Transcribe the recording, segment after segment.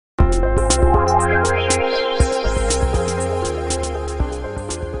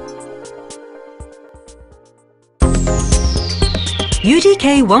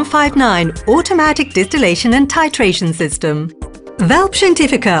UDK-159 Automatic Distillation and Titration System. VELP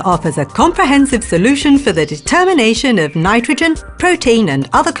Scientifica offers a comprehensive solution for the determination of nitrogen, protein and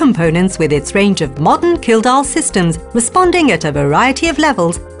other components with its range of modern Kjeldahl systems responding at a variety of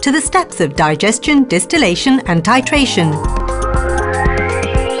levels to the steps of digestion, distillation and titration.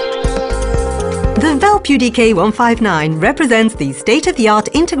 The VELP UDK-159 represents the state-of-the-art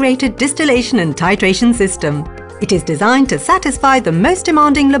integrated distillation and titration system. It is designed to satisfy the most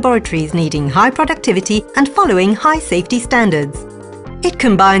demanding laboratories needing high productivity and following high safety standards. It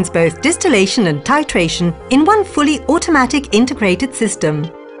combines both distillation and titration in one fully automatic integrated system.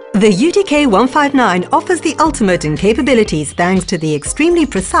 The UDK-159 offers the ultimate in capabilities thanks to the extremely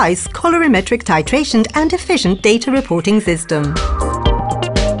precise colorimetric titration and efficient data reporting system.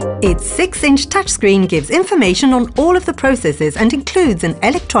 Its 6-inch touchscreen gives information on all of the processes and includes an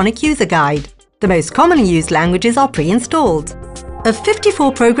electronic user guide. The most commonly used languages are pre-installed. A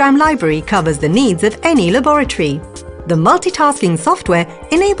 54-program library covers the needs of any laboratory. The multitasking software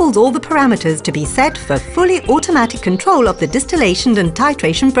enables all the parameters to be set for fully automatic control of the distillation and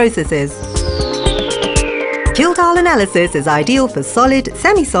titration processes. Kjeldahl analysis is ideal for solid,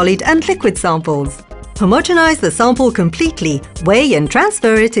 semi-solid and liquid samples. Homogenize the sample completely, weigh and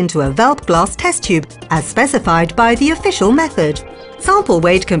transfer it into a VELP glass test tube as specified by the official method. Sample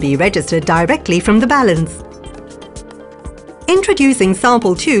weight can be registered directly from the balance. Introducing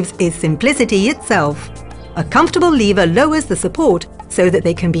sample tubes is simplicity itself. A comfortable lever lowers the support so that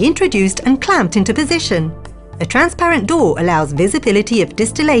they can be introduced and clamped into position. A transparent door allows visibility of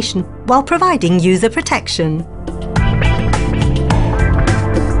distillation while providing user protection.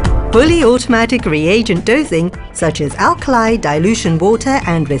 Fully automatic reagent dosing, such as alkali, dilution water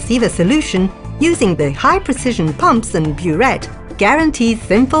and receiver solution, using the high-precision pumps and burette, guarantees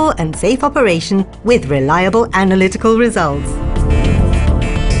simple and safe operation with reliable analytical results.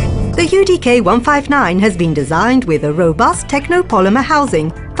 The UDK-159 has been designed with a robust technopolymer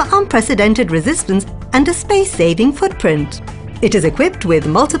housing for unprecedented resistance and a space-saving footprint. It is equipped with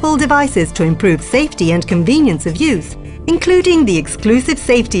multiple devices to improve safety and convenience of use, including the exclusive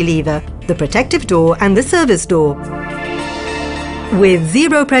safety lever, the protective door and the service door. With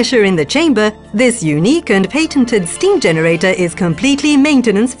zero pressure in the chamber, this unique and patented steam generator is completely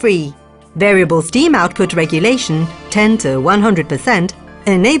maintenance-free. Variable steam output regulation, 10 to 100%,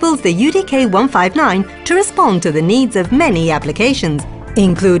 enables the UDK-159 to respond to the needs of many applications,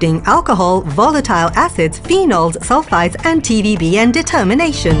 including alcohol, volatile acids, phenols, sulfides and TVBN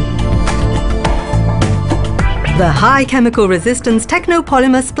determination. The high chemical resistance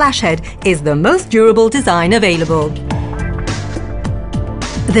technopolymer splash head is the most durable design available.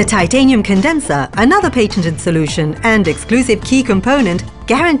 The titanium condenser, another patented solution and exclusive key component,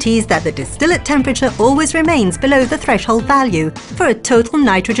 guarantees that the distillate temperature always remains below the threshold value for a total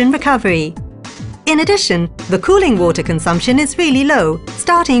nitrogen recovery. In addition, the cooling water consumption is really low,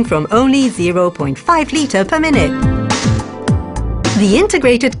 starting from only 0.5 litre per minute. The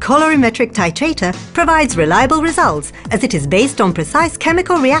integrated colorimetric titrator provides reliable results as it is based on precise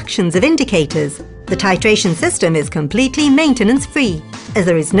chemical reactions of indicators. The titration system is completely maintenance-free, as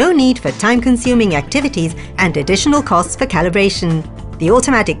there is no need for time-consuming activities and additional costs for calibration. The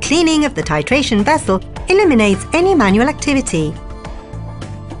automatic cleaning of the titration vessel eliminates any manual activity.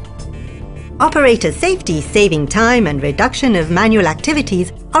 Operator safety, saving time and reduction of manual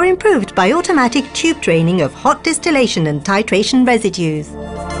activities are improved by automatic tube draining of hot distillation and titration residues.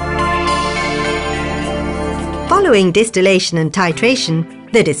 Following distillation and titration,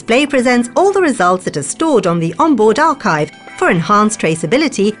 the display presents all the results that are stored on the onboard archive for enhanced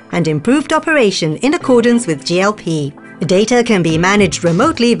traceability and improved operation in accordance with GLP. Data can be managed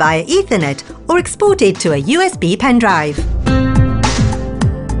remotely via Ethernet or exported to a USB pen drive.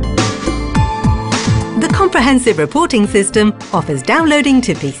 The comprehensive reporting system offers downloading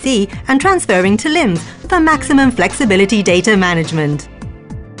to PC and transferring to LIMS for maximum flexibility data management.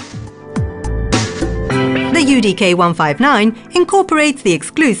 The UDK-159 incorporates the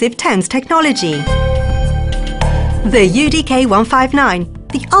exclusive TENS technology. The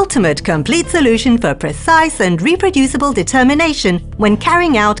UDK-159, the ultimate complete solution for precise and reproducible determination when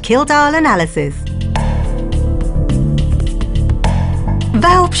carrying out Kjeldahl analysis.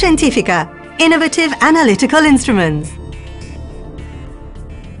 VELP Scientifica, innovative analytical instruments.